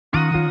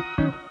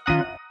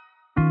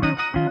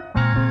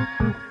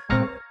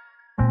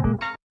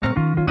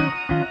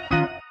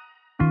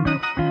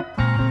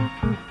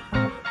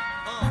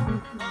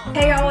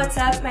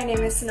everyone, my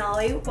name is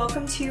Sonali.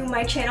 Welcome to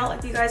my channel.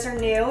 If you guys are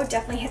new,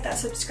 definitely hit that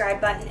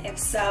subscribe button if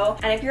so.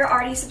 And if you're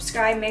already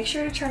subscribed, make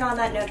sure to turn on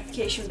that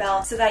notification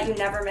bell so that you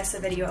never miss a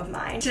video of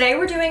mine. Today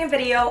we're doing a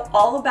video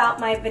all about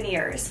my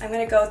veneers. I'm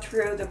going to go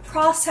through the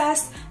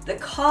process, the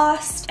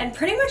cost, and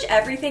pretty much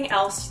everything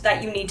else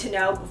that you need to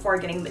know before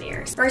getting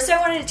veneers. First, I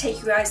wanted to take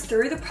you guys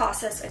through the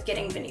process of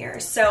getting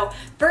veneers. So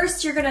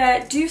first, you're going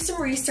to do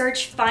some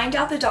research, find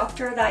out the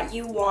doctor that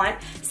you want,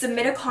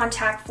 submit a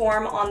contact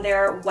form on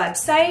their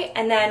website,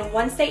 and then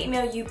once they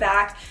email you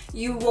back,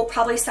 you will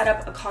probably set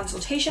up a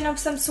consultation of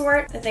some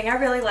sort. The thing I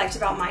really liked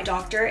about my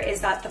doctor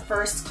is that the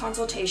first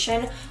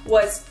consultation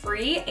was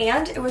free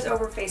and it was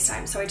over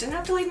FaceTime, so I didn't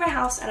have to leave my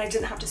house and I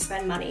didn't have to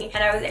spend money.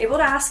 And I was able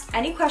to ask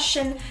any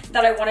question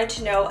that I wanted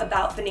to know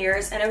about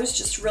veneers, and it was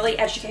just really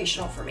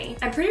educational for me.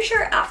 I'm pretty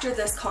sure after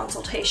this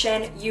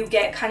consultation, you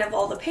get kind of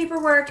all the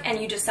paperwork and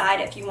you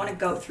decide if you want to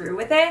go through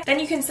with it. Then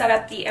you can set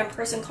up the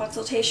in-person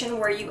consultation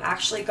where you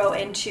actually go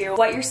into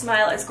what your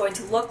smile is going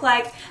to look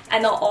like,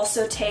 and they'll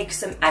also take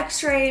some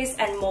x-rays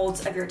and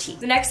molds of your teeth.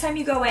 The next time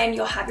you go in,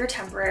 you'll have your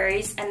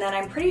temporaries, and then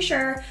I'm pretty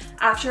sure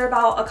after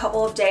about a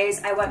couple of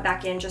days, I went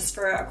back in just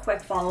for a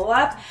quick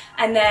follow-up,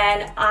 and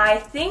then I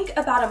think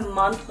about a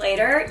month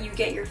later, you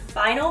get your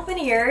final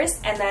veneers,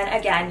 and then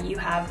again, you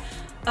have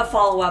a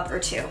follow-up or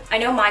two. I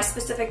know my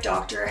specific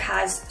doctor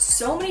has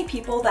so many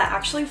people that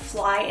actually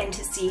fly in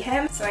to see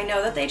him, so I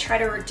know that they try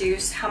to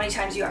reduce how many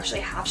times you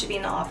actually have to be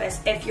in the office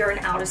if you're an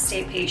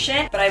out-of-state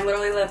patient, but I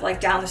literally live like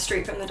down the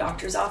street from the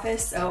doctor's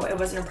office, so it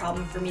wasn't a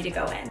problem for me to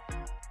go in.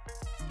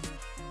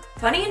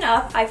 Funny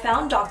enough, I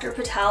found Dr.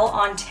 Patel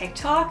on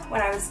TikTok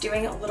when I was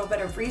doing a little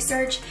bit of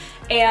research,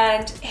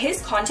 and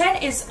his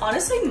content is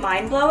honestly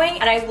mind-blowing,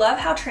 and I love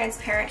how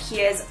transparent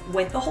he is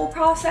with the whole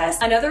process.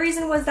 Another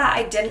reason was that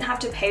I didn't have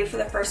to pay for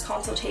the first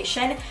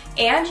consultation,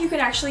 and you can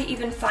actually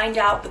even find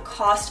out the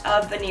cost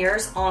of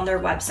veneers on their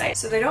website.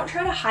 So they don't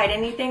try to hide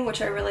anything,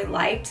 which I really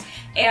liked.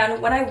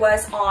 And when I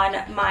was on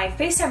my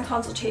FaceTime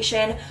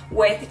consultation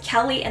with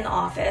Kelly in the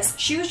office,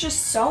 she was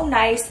just so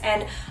nice,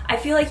 and I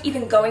feel like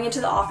even going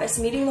into the office,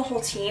 meeting the whole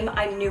team,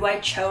 I knew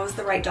I chose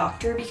the right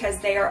doctor because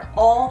they are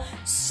all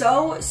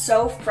so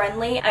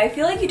friendly. I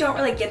feel like you don't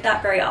really get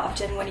that very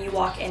often when you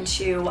walk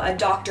into a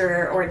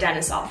doctor or a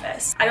dentist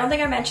office. I don't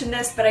think I mentioned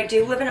this, but I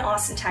do live in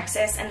Austin,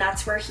 Texas, and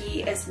that's where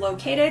he is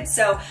located.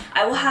 So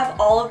I will have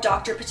all of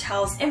Dr.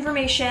 Patel's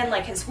information,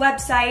 like his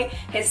website,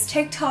 his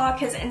TikTok,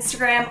 his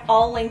Instagram,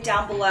 all linked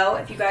down below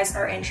if you guys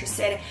are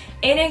interested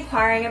in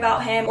inquiring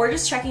about him or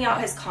just checking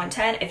out his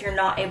content if you're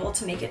not able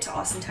to make it to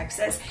Austin,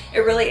 Texas.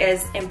 It really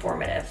is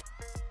informative.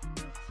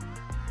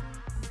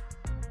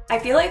 I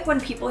feel like when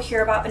people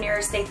hear about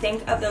veneers, they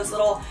think of those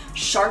little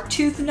shark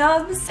tooth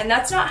nubs, and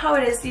that's not how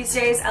it is these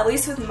days. At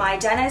least with my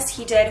dentist,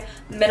 he did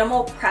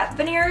minimal prep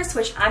veneers,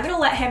 which I'm gonna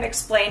let him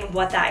explain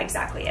what that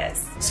exactly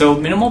is. So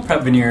minimal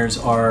prep veneers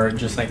are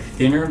just like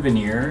thinner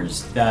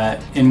veneers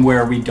that, in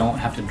where we don't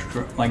have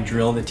to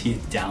drill the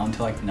teeth down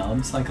to like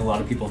nubs like a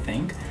lot of people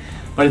think.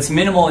 But it's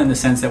minimal in the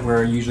sense that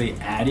we're usually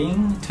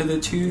adding to the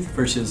tooth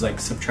versus like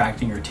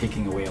subtracting or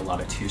taking away a lot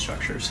of tooth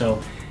structure.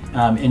 So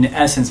in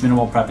essence,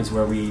 minimal prep is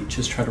where we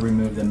just try to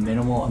remove the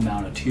minimal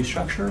amount of tooth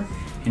structure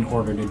in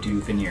order to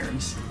do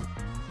veneers.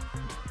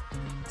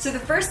 So the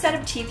first set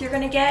of teeth you're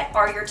gonna get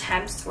are your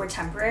temps or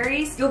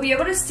temporaries. You'll be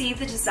able to see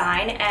the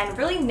design and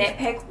really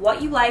nitpick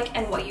what you like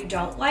and what you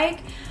don't like.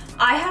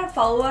 I had a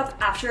follow-up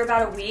after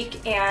about a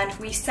week, and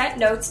we sent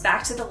notes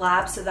back to the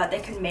lab so that they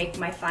could make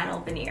my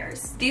final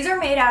veneers. These are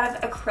made out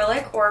of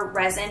acrylic or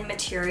resin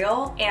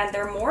material, and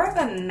they're more of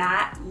a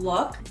matte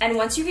look. And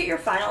once you get your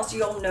finals,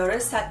 you'll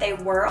notice that they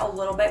were a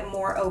little bit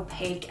more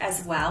opaque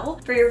as well.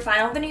 For your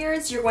final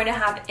veneers, you're going to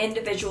have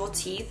individual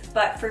teeth,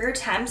 but for your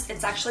temps,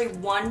 it's actually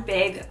one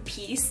big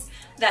piece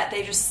that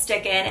they just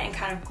stick in and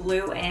kind of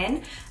glue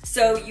in.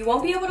 So you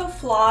won't be able to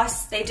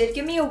floss. They did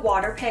give me a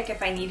water pick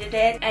if I needed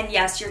it. And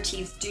yes, your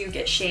teeth do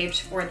get shaved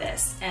for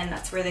this, and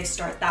that's where they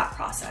start that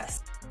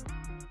process.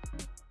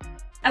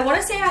 I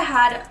want to say I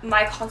had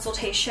my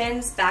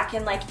consultations back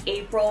in like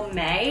April,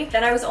 May.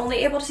 Then I was only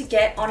able to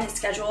get on his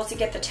schedule to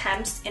get the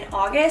temps in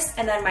August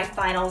and then my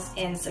finals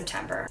in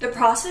September. The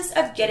process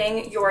of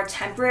getting your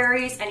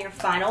temporaries and your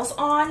finals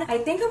on, I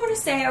think I want to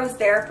say I was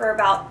there for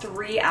about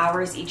 3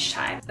 hours each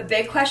time. A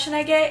big question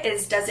I get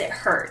is, does it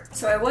hurt?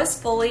 So I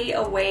was fully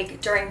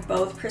awake during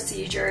both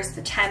procedures,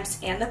 the temps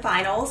and the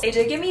finals. They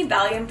did give me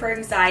Valium for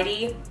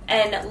anxiety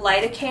and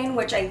lidocaine,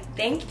 which I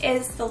think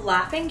is the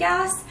laughing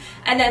gas.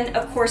 And then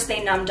of course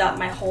they numbed up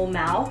my whole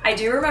mouth. I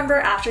do remember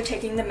after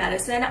taking the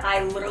medicine,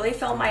 I literally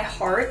felt my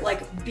heart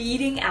like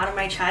beating out of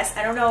my chest.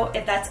 I don't know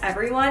if that's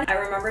everyone. I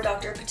remember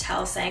Dr.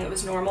 Patel saying it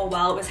was normal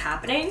while it was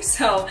happening,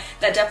 so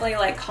that definitely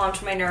like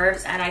calmed my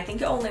nerves, and I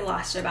think it only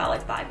lasted about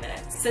like 5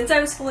 minutes. Since I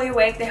was fully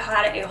awake, they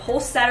had a whole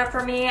setup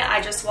for me.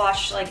 I just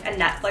watched like a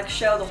Netflix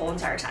show the whole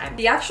entire time.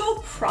 The actual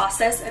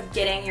process of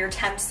getting your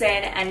temps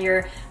in and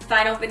your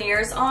final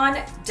veneers on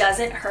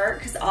doesn't hurt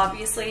because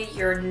obviously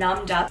you're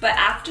numbed up. But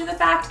after the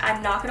fact,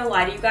 I'm not gonna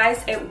lie to you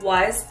guys, it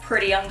was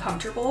pretty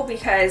uncomfortable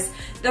because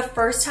the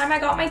first time I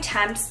got my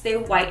temps, they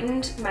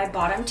whitened my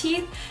bottom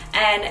teeth,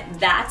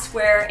 and that's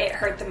where it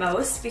hurt the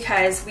most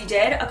because we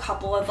did a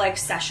couple of like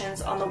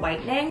sessions on the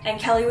whitening, and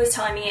Kelly was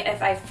telling me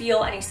if I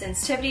feel any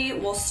sensitivity,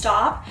 we'll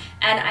stop.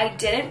 And I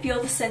didn't feel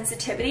the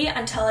sensitivity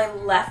until I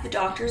left the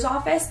doctor's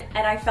office,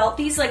 and I felt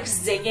these like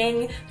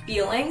zigging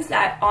feelings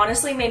that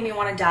honestly made me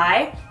want to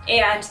die.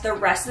 And the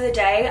rest of the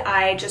day,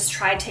 I just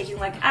tried taking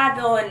like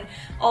Advil and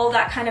all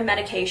that kind of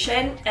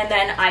medication, and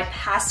then I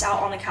passed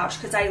out on the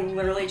couch because I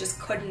literally just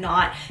could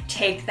not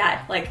take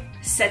that like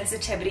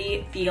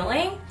sensitivity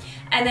feeling.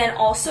 And then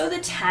also the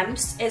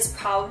temps is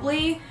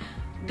probably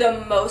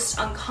the most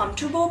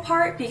uncomfortable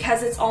part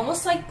because it's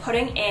almost like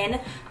putting in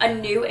a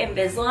new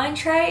Invisalign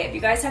tray. If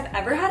you guys have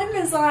ever had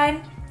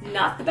Invisalign,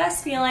 not the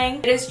best feeling.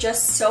 It is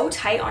just so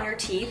tight on your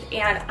teeth,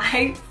 and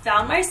I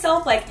found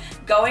myself like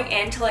going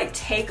in to like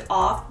take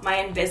off my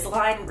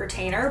Invisalign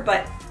retainer,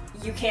 but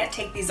you can't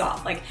take these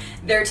off. Like,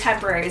 they're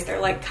temporaries. They're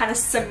like kind of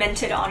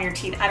cemented on your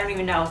teeth. I don't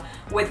even know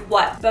with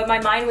what, but my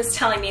mind was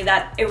telling me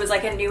that it was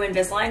like a new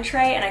Invisalign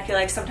tray, and I feel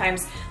like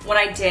sometimes when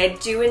I did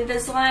do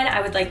Invisalign,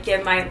 I would like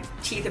give my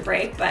teeth a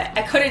break, but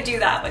I couldn't do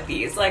that with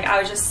these. Like, I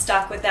was just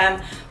stuck with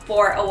them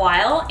for a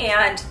while,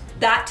 and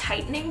that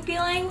tightening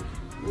feeling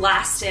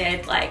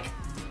lasted like,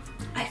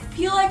 I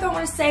feel like I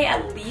want to say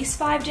at least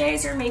 5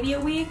 days or maybe a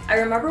week. I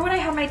remember when I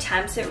had my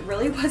temps, it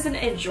really wasn't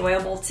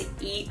enjoyable to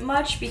eat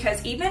much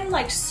because even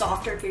like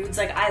softer foods,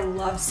 like I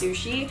love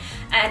sushi,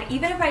 and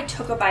even if I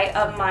took a bite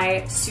of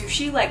my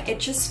sushi, like it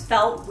just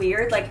felt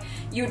weird. Like,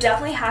 you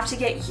definitely have to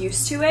get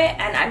used to it,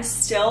 and I'm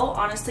still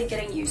honestly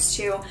getting used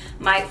to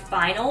my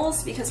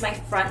finals because my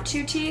front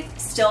two teeth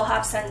still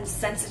have some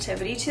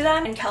sensitivity to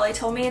them, and Kelly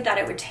told me that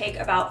it would take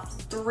about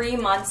 3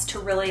 months to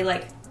really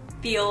like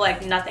feel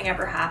like nothing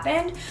ever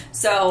happened.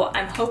 So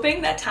I'm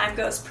hoping that time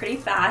goes pretty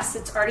fast.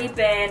 It's already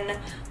been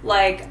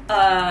like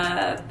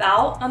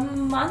about a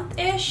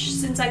month-ish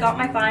since I got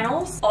my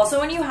finals. Also,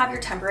 when you have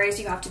your temporaries,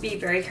 you have to be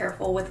very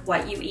careful with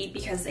what you eat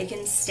because they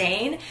can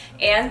stain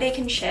and they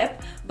can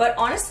chip. But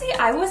honestly,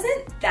 I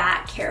wasn't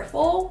that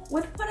careful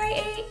with what I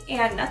ate,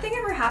 and nothing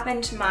ever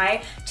happened to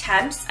my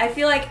temps. I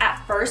feel like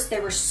at first they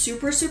were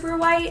super, super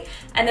white,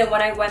 and then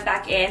when I went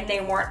back in,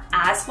 they weren't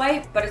as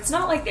white, but it's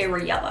not like they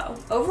were yellow.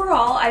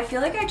 Overall, I feel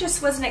like I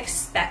just wasn't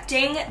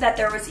expecting that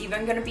there was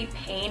even gonna be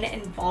pain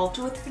involved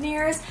with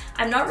veneers.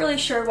 I'm not really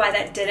sure why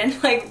that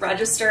didn't like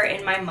register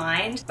in my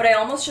mind, but I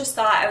almost just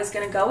thought I was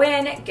gonna go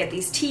in, get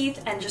these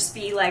teeth, and just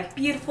be like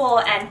beautiful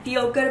and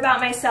feel good about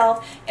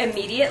myself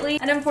immediately.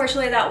 And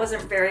unfortunately, that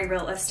wasn't very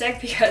realistic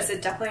because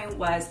it definitely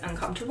was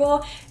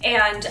uncomfortable.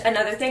 And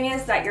another thing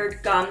is that your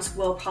gums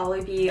will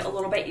probably be a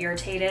little bit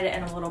irritated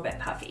and a little bit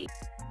puffy.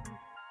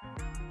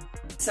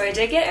 So I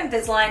did get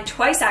Invisalign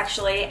twice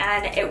actually,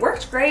 and it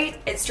worked great.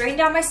 It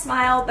straightened out my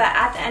smile, but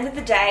at the end of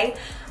the day,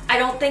 I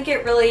don't think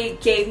it really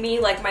gave me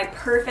like my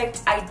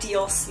perfect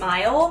ideal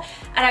smile,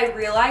 and I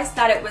realized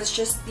that it was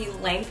just the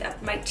length of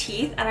my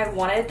teeth, and I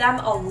wanted them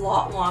a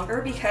lot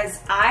longer because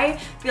I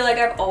feel like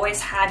I've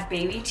always had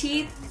baby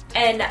teeth,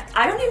 and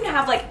I don't even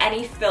have like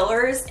any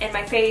fillers in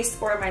my face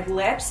or my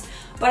lips,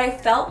 but I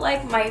felt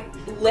like my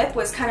lip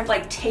was kind of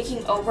like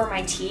taking over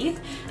my teeth,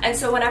 and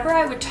so whenever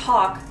I would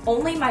talk,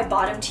 only my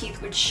bottom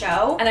teeth would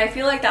show, and I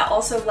feel like that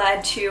also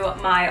led to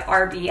my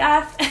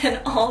RBF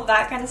and all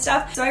that kind of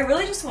stuff. So I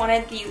really just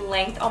wanted the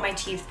length on my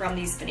teeth from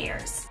these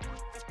veneers.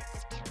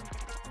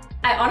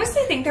 I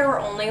honestly think there were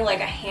only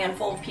like a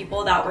handful of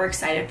people that were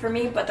excited for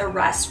me, but the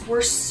rest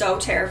were so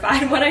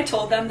terrified when I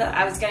told them that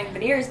I was getting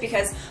veneers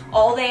because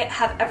all they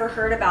have ever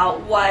heard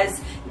about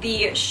was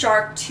the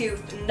shark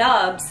tooth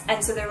nubs,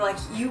 and so they were like,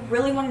 you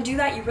really want to do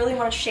that? You really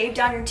want to shave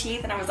down your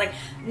teeth? And I was like,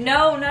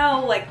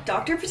 no, like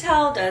Dr.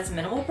 Patel does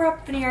minimal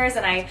prep veneers,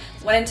 and I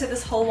went into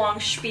this whole long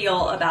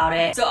spiel about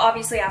it. So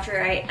obviously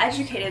after I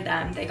educated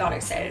them, they got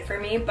excited for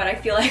me, but I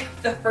feel like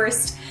the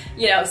first,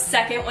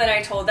 second when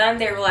I told them,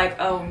 they were like,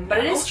 oh, but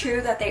it is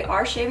true that they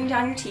are shaving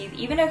down your teeth.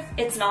 Even if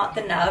it's not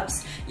the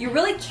nubs, you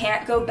really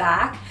can't go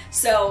back.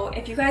 So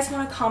if you guys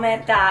want to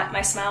comment that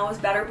my smile was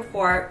better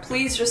before,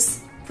 please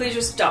just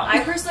don't.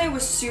 I personally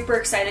was super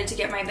excited to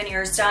get my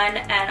veneers done,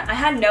 and I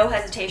had no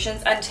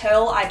hesitations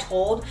until I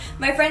told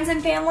my friends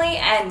and family,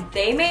 and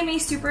they made me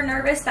super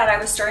nervous that I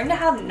was starting to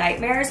have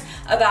nightmares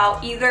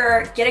about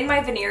either getting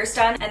my veneers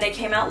done and they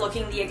came out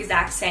looking the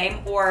exact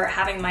same, or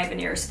having my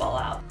veneers fall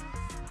out.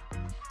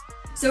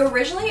 So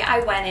originally I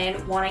went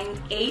in wanting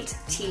 8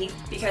 teeth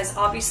because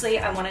obviously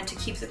I wanted to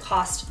keep the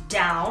cost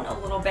down a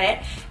little bit,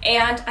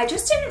 and I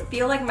just didn't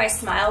feel like my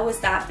smile was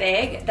that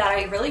big that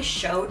I really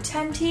showed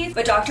 10 teeth,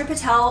 but Dr.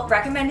 Patel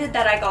recommended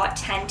that I got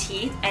 10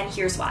 teeth, and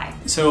here's why.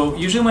 So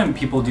usually when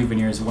people do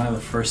veneers, one of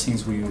the first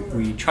things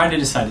we try to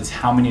decide is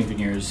how many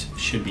veneers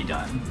should be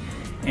done.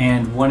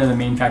 And one of the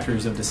main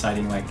factors of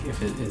deciding like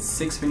if it is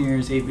 6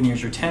 veneers, 8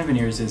 veneers, or 10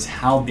 veneers is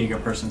how big a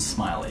person's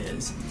smile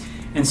is.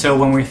 And so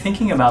when we're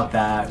thinking about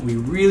that, we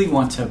really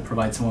want to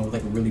provide someone with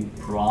like a really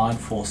broad,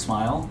 full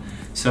smile.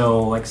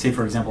 So like say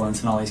for example in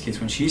Sonali's case,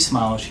 when she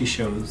smiles, she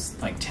shows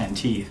like 10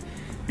 teeth.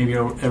 Maybe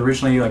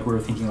originally like we were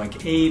thinking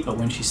like 8, but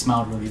when she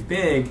smiled really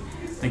big,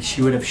 like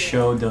she would have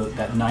showed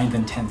that 9th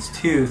and 10th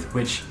tooth,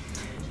 which,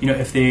 you know,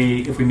 if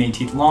we made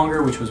teeth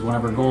longer, which was one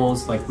of our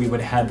goals, like we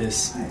would have had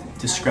this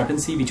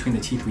discrepancy between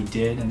the teeth we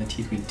did and the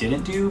teeth we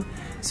didn't do.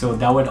 So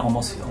that would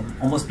almost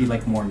be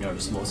like more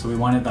noticeable. So we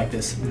wanted like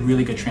this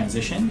really good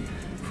transition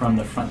from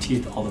the front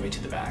teeth all the way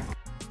to the back.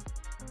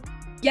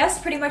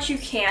 Yes, pretty much you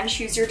can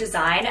choose your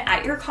design.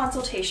 At your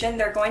consultation,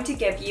 they're going to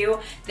give you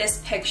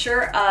this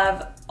picture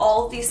of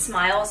all of these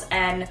smiles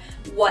and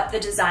what the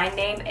design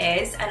name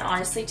is, and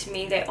honestly to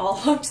me they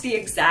all looked the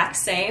exact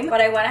same,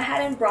 but I went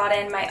ahead and brought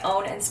in my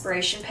own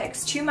inspiration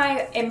pics to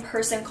my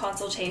in-person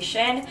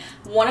consultation.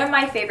 One of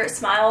my favorite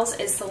smiles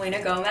is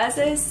Selena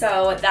Gomez's,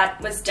 so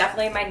that was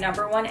definitely my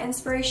 #1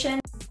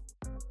 inspiration.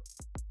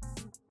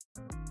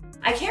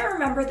 I can't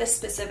remember the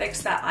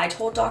specifics that I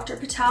told Dr.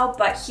 Patel,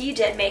 but he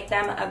did make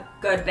them a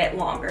good bit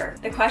longer.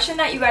 The question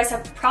that you guys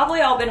have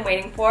probably all been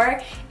waiting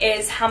for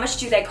is how much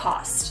do they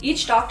cost?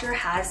 Each doctor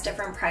has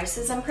different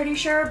prices, I'm pretty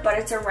sure, but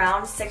it's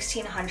around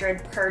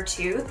 $1,600 per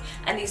tooth,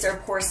 and these are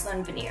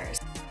porcelain veneers.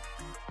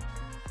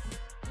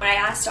 When I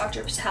asked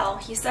Dr. Patel,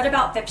 he said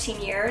about 15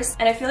 years.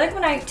 And I feel like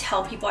when I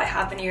tell people I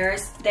have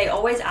veneers, they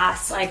always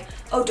ask like,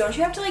 oh, don't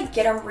you have to like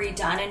get them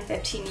redone in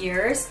 15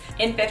 years?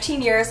 In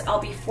 15 years, I'll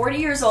be 40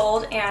 years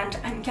old, and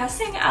I'm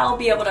guessing I'll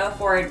be able to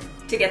afford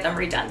to get them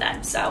redone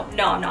then. So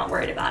no, I'm not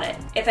worried about it.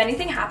 If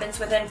anything happens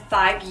within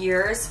 5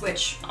 years,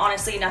 which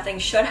honestly nothing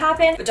should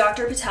happen, but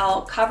Dr.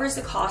 Patel covers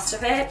the cost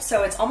of it.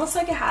 So it's almost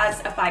like it has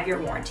a 5-year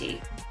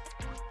warranty.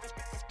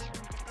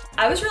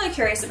 I was really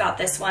curious about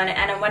this one,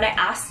 and when I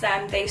asked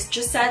them, they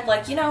just said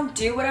like, you know,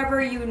 do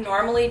whatever you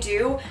normally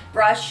do,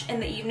 brush in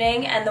the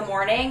evening and the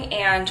morning,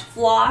 and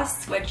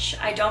floss, which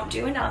I don't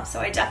do enough, so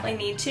I definitely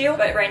need to,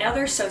 but right now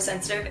they're so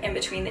sensitive in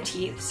between the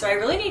teeth, so I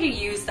really need to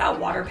use that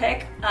water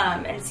pick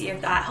and see if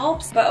that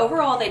helps. But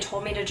overall, they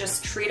told me to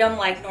just treat them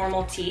like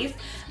normal teeth.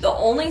 The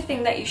only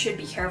thing that you should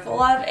be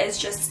careful of is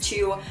just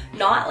to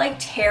not like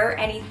tear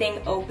anything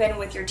open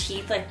with your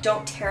teeth, like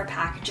don't tear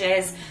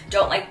packages,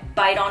 don't like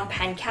bite on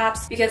pen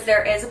caps, because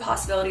there is a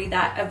possibility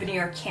that a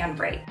veneer can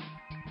break.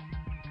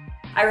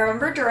 I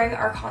remember during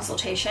our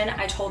consultation,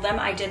 I told them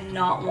I did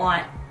not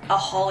want a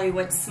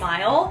Hollywood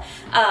smile.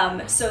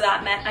 So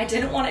that meant I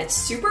didn't want it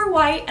super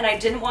white and I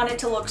didn't want it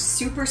to look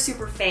super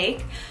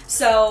fake.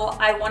 So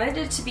I wanted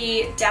it to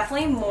be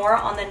definitely more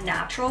on the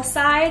natural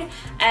side.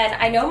 And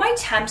I know my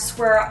temps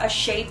were a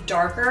shade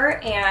darker,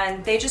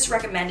 and they just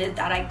recommended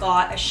that I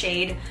got a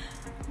shade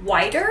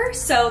whiter,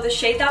 so the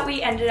shade that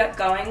we ended up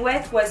going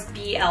with was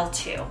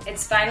BL2.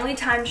 It's finally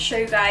time to show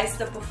you guys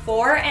the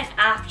before and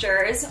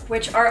afters,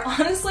 which are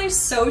honestly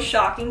so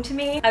shocking to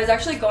me. I was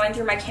actually going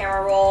through my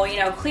camera roll, you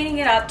know, cleaning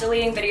it up,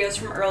 deleting videos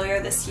from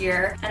earlier this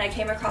year, and I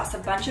came across a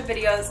bunch of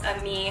videos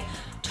of me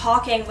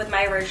talking with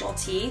my original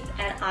teeth,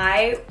 and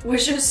I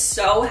was just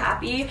so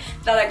happy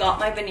that I got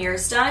my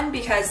veneers done,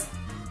 because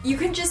you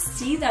can just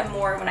see them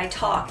more when I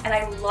talk, and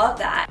I love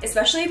that,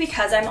 especially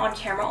because I'm on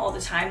camera all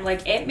the time.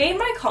 Like, it made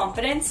my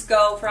confidence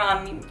go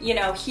from, you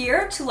know,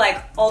 here to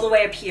like all the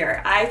way up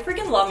here. I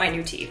freaking love my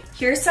new teeth.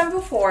 Here's some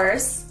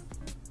befores,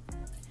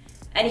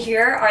 and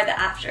here are the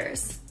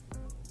afters.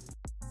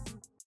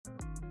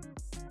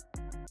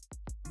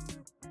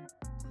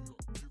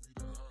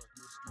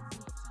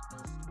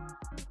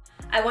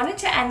 I wanted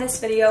to end this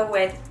video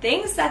with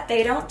things that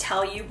they don't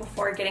tell you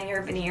before getting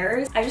your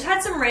veneers. I just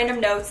had some random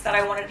notes that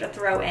I wanted to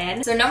throw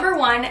in. So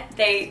 #1,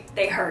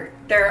 they hurt.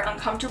 They're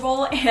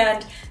uncomfortable,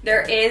 and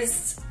there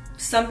is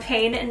some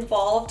pain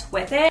involved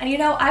with it. And you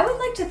know, I would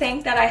like to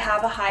think that I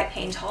have a high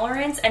pain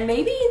tolerance, and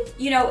maybe,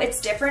 you know,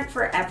 it's different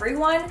for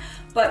everyone,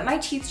 but my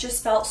teeth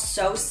just felt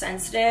so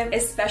sensitive,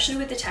 especially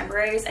with the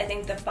temporaries. I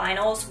think the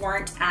finals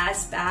weren't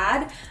as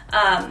bad,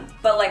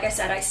 but like I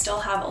said, I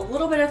still have a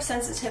little bit of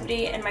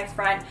sensitivity in my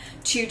front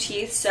 2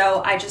 teeth,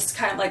 so I just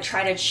kind of like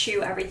try to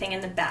chew everything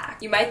in the back.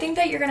 You might think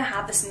that you're gonna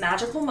have this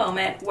magical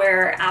moment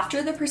where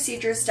after the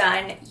procedure's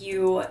done,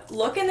 you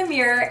look in the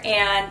mirror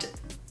and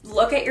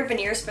look at your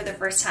veneers for the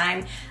first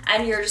time,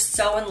 and you're just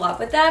so in love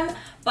with them,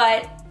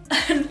 but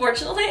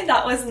unfortunately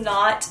that was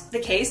not the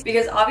case,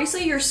 because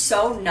obviously you're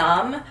so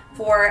numb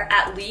for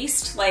at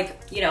least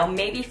like, you know,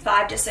 maybe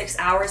 5 to 6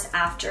 hours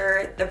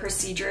after the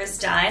procedure is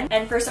done.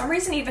 And for some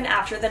reason, even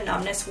after the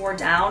numbness wore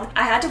down,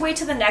 I had to wait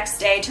till the next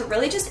day to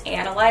really just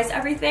analyze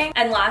everything.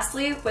 And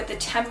lastly, with the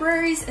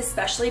temporaries,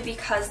 especially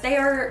because they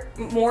are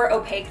more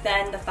opaque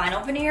than the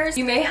final veneers,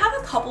 you may have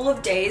a couple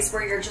of days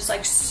where you're just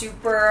like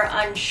super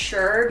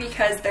unsure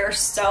because they're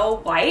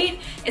so white,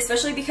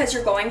 especially because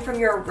you're going from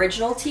your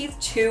original teeth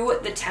to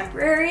the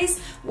temporaries,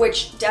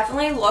 which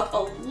definitely look a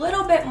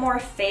little bit more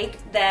fake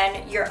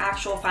than your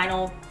actual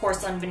final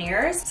porcelain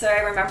veneers. So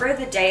I remember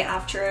the day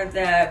after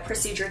the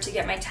procedure to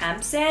get my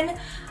temps in,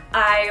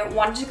 I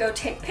wanted to go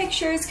take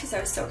pictures because I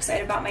was so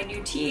excited about my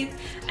new teeth,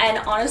 and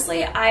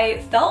honestly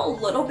I felt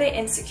a little bit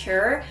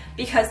insecure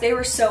because they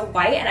were so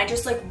white and I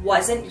just like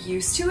wasn't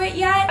used to it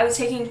yet. I was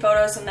taking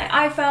photos on the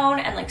iPhone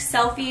and like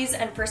selfies,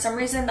 and for some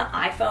reason the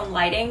iPhone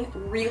lighting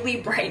really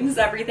brightens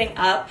everything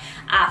up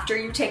after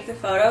you take the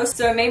photos,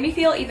 so it made me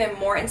feel even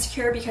more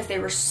insecure because they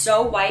were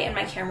so white in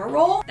my camera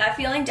roll. That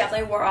feeling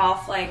definitely wore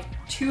off like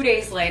 2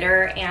 days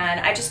later, and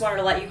I just wanted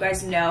to let you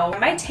guys know it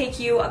might take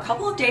you a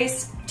couple of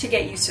days to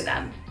get used to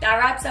them. That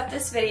wraps up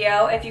this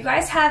video. If you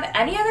guys have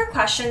any other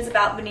questions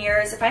about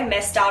veneers, if I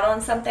missed out on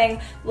something,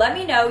 let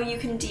me know. You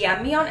can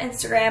DM me on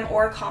Instagram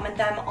or comment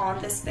them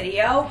on this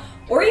video,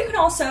 or you can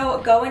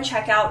also go and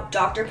check out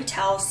Dr.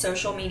 Patel's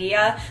social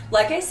media.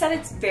 Like I said,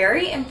 it's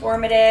very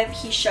informative.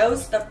 He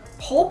shows the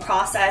whole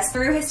process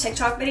through his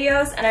TikTok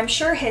videos, and I'm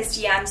sure his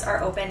DMs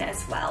are open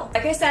as well.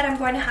 Like I said, I'm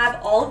going to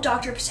have all of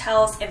Dr.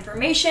 Patel's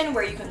information,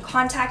 where you can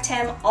contact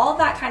him, all of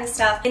that kind of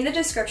stuff in the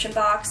description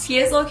box. He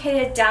is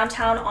located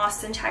downtown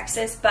Austin,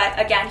 Texas, but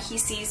again, he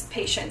sees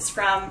patients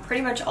from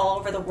pretty much all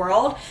over the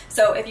world.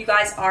 So if you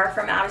guys are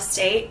from out of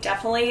state,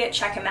 definitely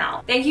check him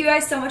out. Thank you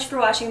guys so much for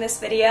watching this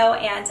video,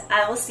 and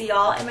I will see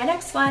y'all in my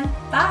next one.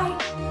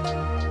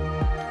 Bye!